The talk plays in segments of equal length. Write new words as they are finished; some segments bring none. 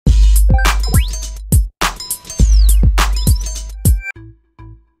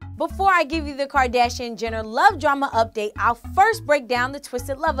Before I give you the Kardashian-Jenner love drama update, I'll first break down the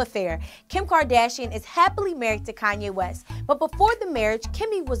twisted love affair. Kim Kardashian is happily married to Kanye West. But before the marriage,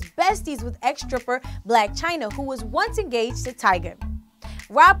 Kimmy was besties with ex-stripper Blac Chyna, who was once engaged to Tiger.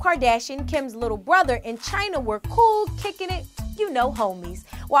 Rob Kardashian, Kim's little brother, and Chyna were cool, kicking it, homies,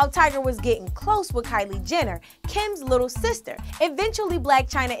 while Tiger was getting close with Kylie Jenner, Kim's little sister. Eventually,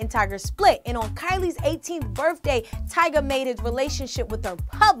 Blac Chyna and Tiger split, and on Kylie's 18th birthday, Tiger made his relationship with her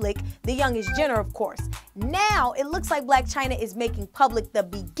public, the youngest Jenner, of course. Now, it looks like Blac Chyna is making public the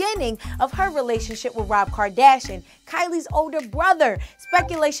beginning of her relationship with Rob Kardashian, Kylie's older brother.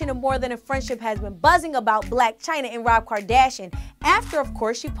 Speculation of more than a friendship has been buzzing about Blac Chyna and Rob Kardashian after, of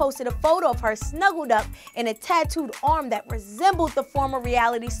course, she posted a photo of her snuggled up in a tattooed arm that resembled the former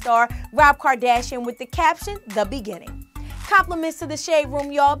reality star Rob Kardashian with the caption, "The Beginning." Compliments to the shade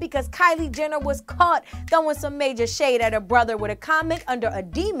room, y'all, because Kylie Jenner was caught throwing some major shade at her brother with a comment under a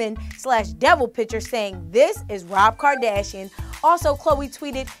demon/devil picture saying, "This is Rob Kardashian." Also, Khloe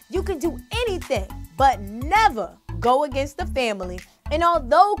tweeted, "You can do anything, but never go against the family." And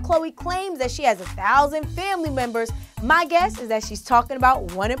although Khloe claims that she has 1,000 family members, my guess is that she's talking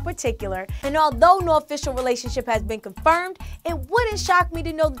about one in particular. And although no official relationship has been confirmed, it wouldn't shock me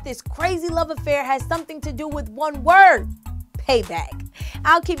to know that this crazy love affair has something to do with one word: payback.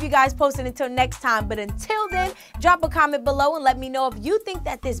 I'll keep you guys posted until next time, but until then, drop a comment below and let me know if you think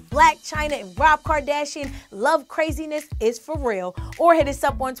that this Blac Chyna and Rob Kardashian love craziness is for real. Or hit us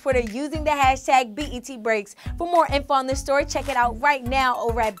up on Twitter using the hashtag BETBreaks. For more info on this story, check it out right now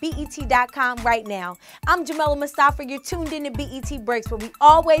over at BET.com right now. I'm Jamela Mustafa. You're tuned in to BET Breaks, where we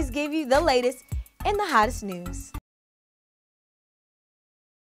always give you the latest and the hottest news.